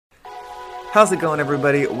How's it going,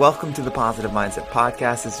 everybody? Welcome to the Positive Mindset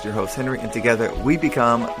Podcast. This is your host, Henry, and together we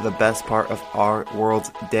become the best part of our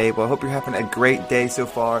world's day. Well, I hope you're having a great day so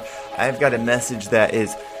far. I've got a message that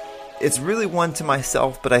it's really one to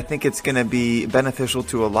myself, but I think it's going to be beneficial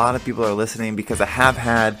to a lot of people that are listening, because I have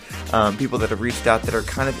had people that have reached out that are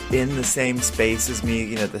kind of in the same space as me,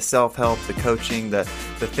 you know, the self-help, the coaching, the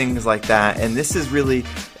things like that. And this is really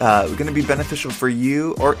going to be beneficial for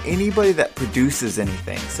you or anybody that produces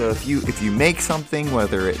anything. So if you make something,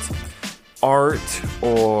 whether it's art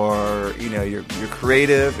or, you know, you're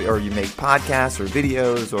creative, or you make podcasts or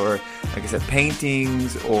videos, or like I said,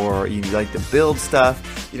 paintings, or you like to build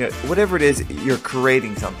stuff, you know, whatever it is, you're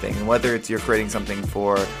creating something. And whether it's you're creating something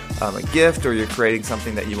for a gift, or you're creating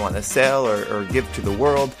something that you want to sell or give to the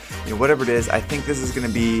world, you know, whatever it is, I think this is going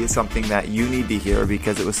to be something that you need to hear,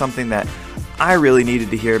 because it was something that I really needed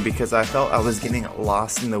to hear, because I felt I was getting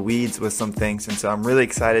lost in the weeds with some things. And so I'm really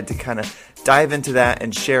excited to kind of dive into that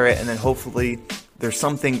and share it, and then hopefully there's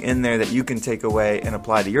something in there that you can take away and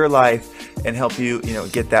apply to your life and help you, you know,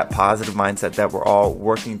 get that positive mindset that we're all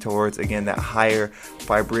working towards. Again, that higher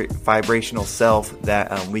vibrational self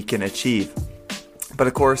that we can achieve. But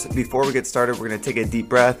of course, before we get started, we're going to take a deep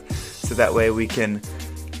breath, so that way we can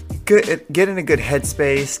get in a good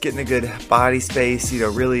headspace, get in a good body space, you know,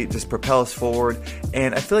 really just propel us forward.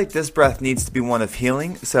 And I feel like this breath needs to be one of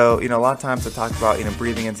healing. So, you know, a lot of times I talk about, you know,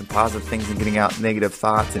 breathing in some positive things and getting out negative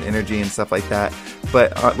thoughts and energy and stuff like that.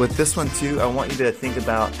 But with this one too, I want you to think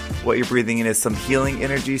about what you're breathing in as some healing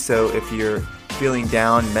energy. So if you're feeling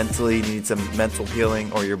down mentally, you need some mental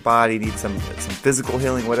healing, or your body needs some physical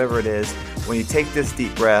healing, whatever it is, when you take this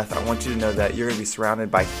deep breath, I want you to know that you're going to be surrounded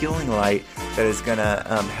by healing light that is going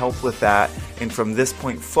to help with that. And from this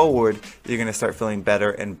point forward, you're going to start feeling better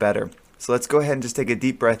and better. So let's go ahead and just take a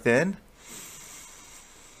deep breath in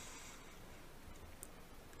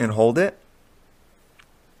and hold it.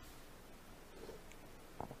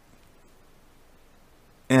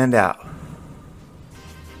 And out.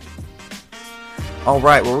 All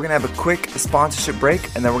right, well, we're going to have a quick sponsorship break,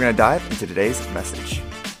 and then we're going to dive into today's message.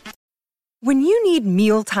 When you need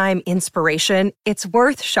mealtime inspiration, it's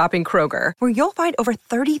worth shopping Kroger, where you'll find over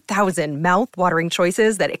 30,000 mouth-watering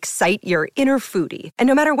choices that excite your inner foodie. And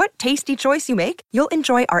no matter what tasty choice you make, you'll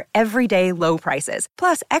enjoy our everyday low prices,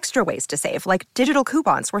 plus extra ways to save, like digital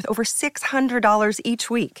coupons worth over $600 each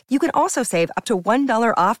week. You can also save up to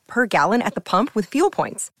 $1 off per gallon at the pump with fuel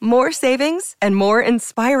points. More savings and more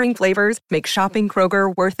inspiring flavors make shopping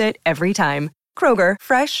Kroger worth it every time. Kroger,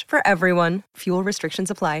 fresh for everyone. Fuel restrictions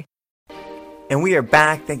apply. And we are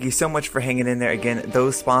back. Thank you so much for hanging in there. Again,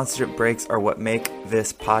 those sponsorship breaks are what make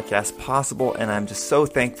this podcast possible, and I'm just so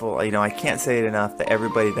thankful. You know, I can't say it enough that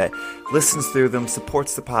everybody that listens through them,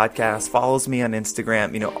 supports the podcast, follows me on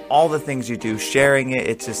Instagram, you know, all the things you do, sharing it.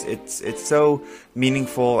 It's so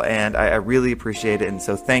meaningful, and I really appreciate it. And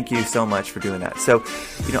so thank you so much for doing that. So,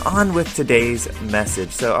 you know, on with today's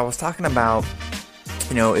message. So I was talking about,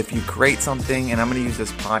 you know, if you create something, and I'm going to use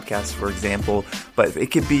this podcast for example, but it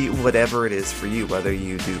could be whatever it is for you, whether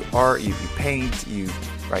you do art, you paint, you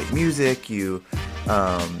write music, you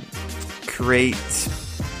create,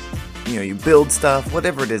 you know, you build stuff,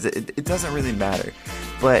 whatever it is, it doesn't really matter.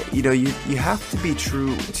 But, you know, you have to be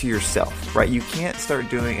true to yourself, right? You can't start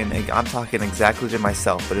doing, and I'm talking exactly to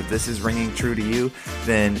myself, but if this is ringing true to you,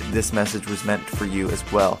 then this message was meant for you as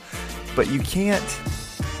well. But you can't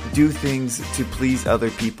do things to please other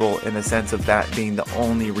people in a sense of that being the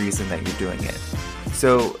only reason that you're doing it.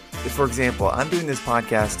 So, for example, I'm doing this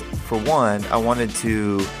podcast for one, I wanted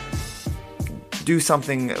to do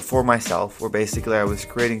something for myself, where basically I was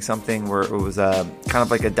creating something where it was kind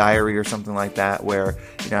of like a diary or something like that, where,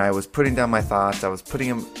 you know, I was putting down my thoughts, I was putting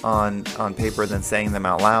them on paper, then saying them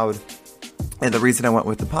out loud. And the reason I went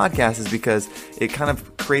with the podcast is because it kind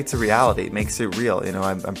of creates a reality. It makes it real. You know,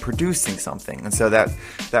 I'm producing something. And so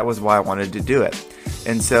that was why I wanted to do it.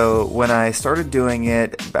 And so when I started doing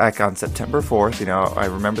it back on September 4th, you know, I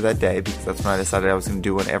remember that day because that's when I decided I was going to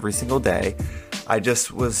do one every single day. I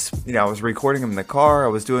just was, you know, I was recording them in the car. I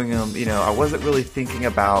was doing them, you know, I wasn't really thinking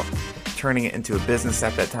about turning it into a business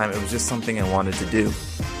at that time. It was just something I wanted to do.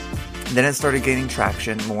 Then it started gaining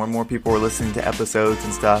traction. More and more people were listening to episodes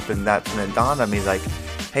and stuff, and that's when it dawned on me, like,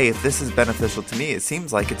 hey, if this is beneficial to me, it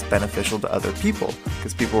seems like it's beneficial to other people,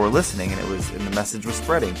 because people were listening, and the message was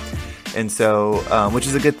spreading. And so, which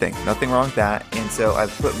is a good thing. Nothing wrong with that. And so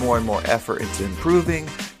I've put more and more effort into improving,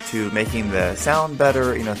 to making the sound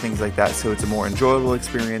better, you know, things like that, so it's a more enjoyable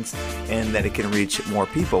experience and that it can reach more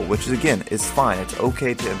people, which is, again, is fine. It's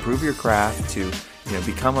okay to improve your craft, to, you know,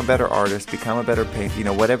 become a better artist, become a better painter, you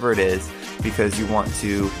know, whatever it is, because you want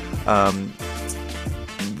to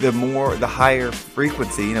the higher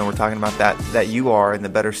frequency, we're talking about that you are, and the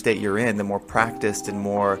better state you're in, the more practiced and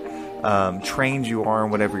more trained you are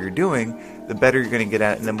in whatever you're doing, the better you're going to get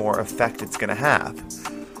at it and the more effect it's going to have.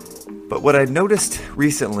 But what I noticed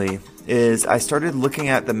recently is I started looking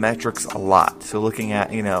at the metrics a lot. So looking at,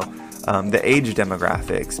 the age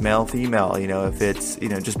demographics, male, female, if it's,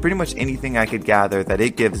 just pretty much anything I could gather that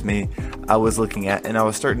it gives me, I was looking at, and I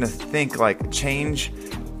was starting to think change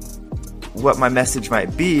what my message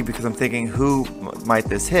might be, because I'm thinking, who might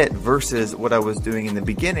this hit, versus what I was doing in the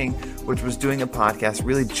beginning, which was doing a podcast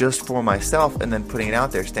really just for myself and then putting it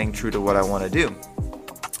out there, staying true to what I want to do.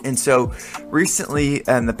 And so recently,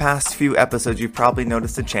 in the past few episodes, you've probably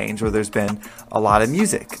noticed a change where there's been a lot of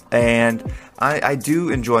music. And I do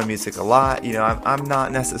enjoy music a lot. I'm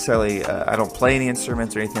not necessarily, I don't play any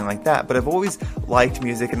instruments or anything like that, but I've always liked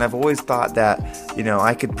music, and I've always thought that,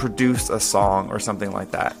 I could produce a song or something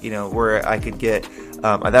like that, where I could get,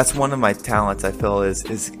 that's one of my talents, I feel,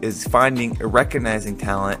 is recognizing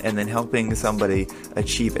talent and then helping somebody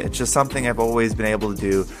achieve it. It's just something I've always been able to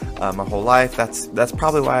do my whole life. That's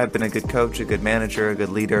probably why I've been a good coach, a good manager, a good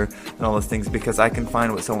leader, and all those things, because I can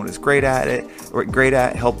find what someone is great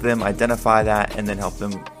at, help them identify that, and then help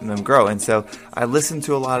them grow. And so I listen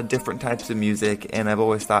to a lot of different types of music, and I've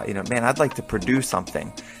always thought, man, I'd like to produce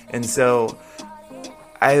something. And so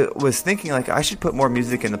I was thinking I should put more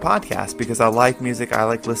music in the podcast, because I like music. I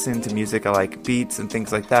like listening to music. I like beats and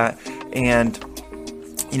things like that. And,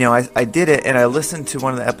 I did it, and I listened to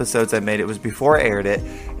one of the episodes I made. It was before I aired it.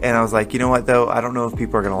 And I was like, you know what, though? I don't know if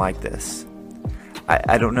people are going to like this.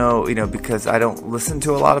 I don't know, because I don't listen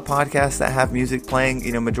to a lot of podcasts that have music playing,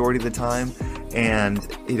 majority of the time. And,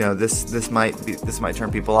 this might turn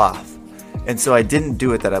people off. And so I didn't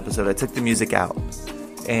do it that episode. I took the music out.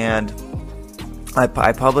 And I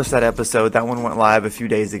published that episode. That one went live a few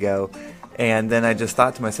days ago. And then I just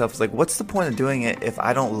thought to myself, what's the point of doing it if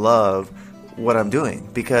I don't love what I'm doing?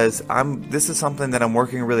 Because this is something that I'm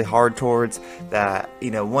working really hard towards, that,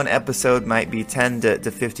 one episode might be 10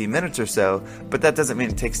 to 15 minutes or so, but that doesn't mean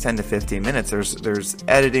it takes 10 to 15 minutes. There's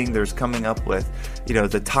editing, there's coming up with,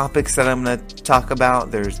 the topics that I'm going to talk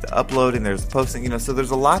about, there's the uploading, there's the posting, so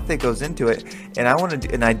there's a lot that goes into it. And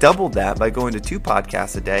I doubled that by going to 2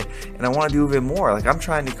 podcasts a day, and I want to do even more. I'm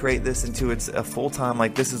trying to create this into a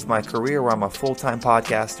full-time, this is my career, where I'm a full-time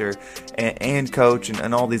podcaster and coach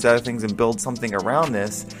and all these other things, and build something around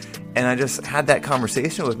this. And I just had that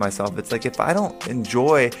conversation with myself. It's if I don't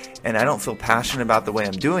enjoy and I don't feel passionate about the way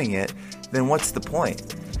I'm doing it, then what's the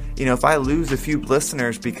point? If I lose a few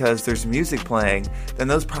listeners because there's music playing, then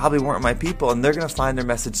those probably weren't my people, and they're going to find their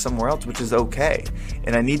message somewhere else, which is okay.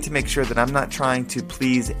 And I need to make sure that I'm not trying to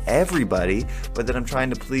please everybody, but that I'm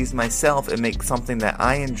trying to please myself and make something that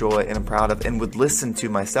I enjoy and I'm proud of and would listen to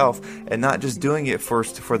myself, and not just doing it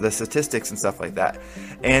first for the statistics and stuff like that.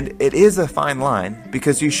 And it is a fine line,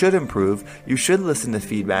 because you should improve, you should listen to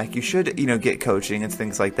feedback, you should, get coaching and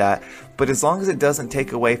things like that. But as long as it doesn't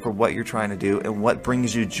take away from what you're trying to do and what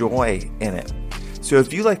brings you joy in it. So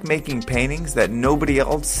if you like making paintings that nobody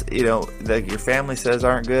else, that your family says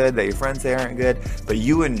aren't good, that your friends say aren't good, but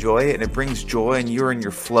you enjoy it and it brings joy and you're in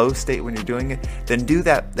your flow state when you're doing it, then do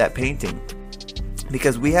that painting.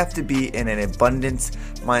 Because we have to be in an abundance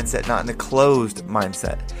mindset, not in a closed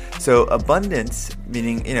mindset. So abundance,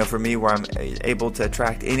 meaning, for me, where I'm able to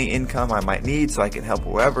attract any income I might need so I can help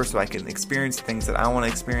whoever, so I can experience things that I want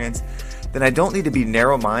to experience, then I don't need to be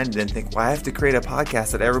narrow-minded and think, I have to create a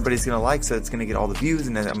podcast that everybody's going to like, so it's going to get all the views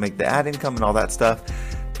and then I'll make the ad income and all that stuff.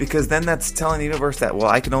 Because then that's telling the universe that,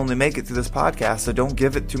 I can only make it through this podcast, so don't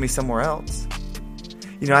give it to me somewhere else.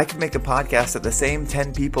 I could make a podcast that the same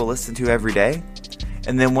 10 people listen to every day.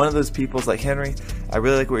 And then one of those people's like, Henry, I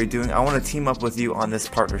really like what you're doing. I want to team up with you on this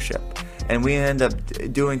partnership. And we end up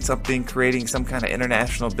doing something, creating some kind of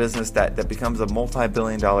international business that becomes a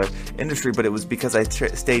multi-billion-dollar industry. But it was because I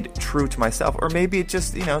stayed true to myself. Or maybe it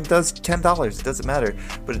just, does $10. It doesn't matter.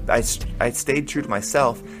 But I stayed true to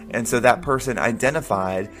myself. And so that person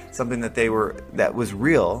identified something that was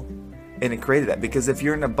real. And it created that. Because if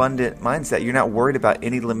you're in an abundant mindset, you're not worried about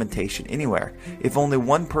any limitation anywhere. If only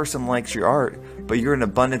one person likes your art, but you're in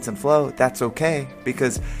abundance and flow, that's okay.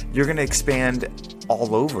 Because you're going to expand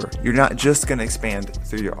all over. You're not just going to expand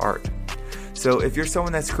through your art. So if you're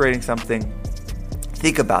someone that's creating something,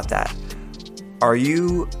 think about that. Are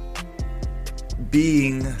you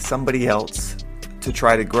being somebody else to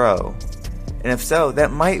try to grow? And if so,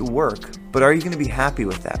 that might work. But are you going to be happy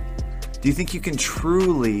with that? Do you think you can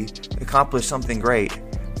truly accomplish something great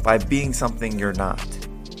by being something you're not?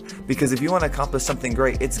 Because if you want to accomplish something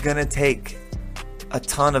great, it's going to take a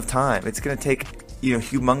ton of time. It's going to take,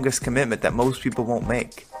 humongous commitment that most people won't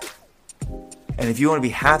make. And if you want to be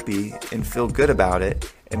happy and feel good about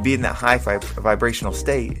it and be in that high vibrational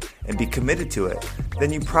state and be committed to it,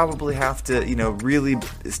 then you probably have to, really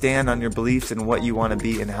stand on your beliefs and what you want to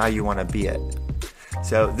be and how you want to be it.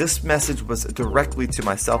 So this message was directly to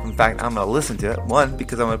myself. In fact, I'm going to listen to it. One,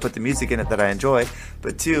 because I'm going to put the music in it that I enjoy.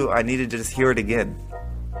 But two, I needed to just hear it again.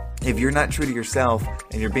 If you're not true to yourself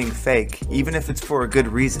and you're being fake, even if it's for a good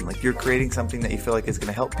reason, like you're creating something that you feel like is going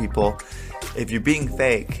to help people, if you're being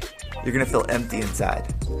fake, you're going to feel empty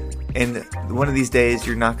inside. And one of these days,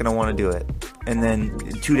 you're not going to want to do it. And then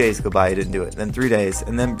 2 days go by, you didn't do it. Then 3 days,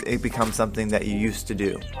 and then it becomes something that you used to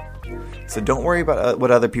do. So don't worry about what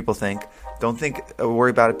other people think. Don't worry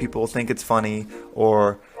about if people think it's funny,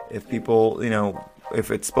 or if people, if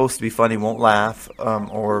it's supposed to be funny, won't laugh,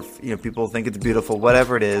 or if people think it's beautiful,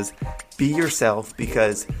 whatever it is. Be yourself,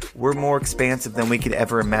 because we're more expansive than we could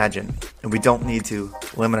ever imagine, and we don't need to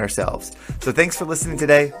limit ourselves. So thanks for listening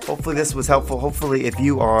today. Hopefully this was helpful. Hopefully if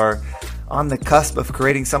you are on the cusp of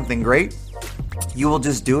creating something great, you will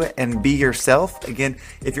just do it and be yourself. Again,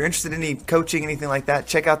 if you're interested in any coaching, anything like that,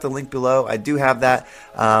 check out the link below. I do have that.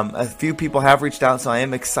 A few people have reached out, so I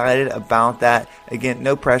am excited about that. Again,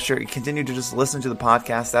 no pressure. Continue to just listen to the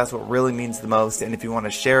podcast. That's what really means the most. And if you want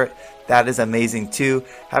to share it, that is amazing too.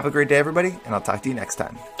 Have a great day, everybody, and I'll talk to you next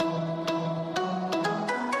time.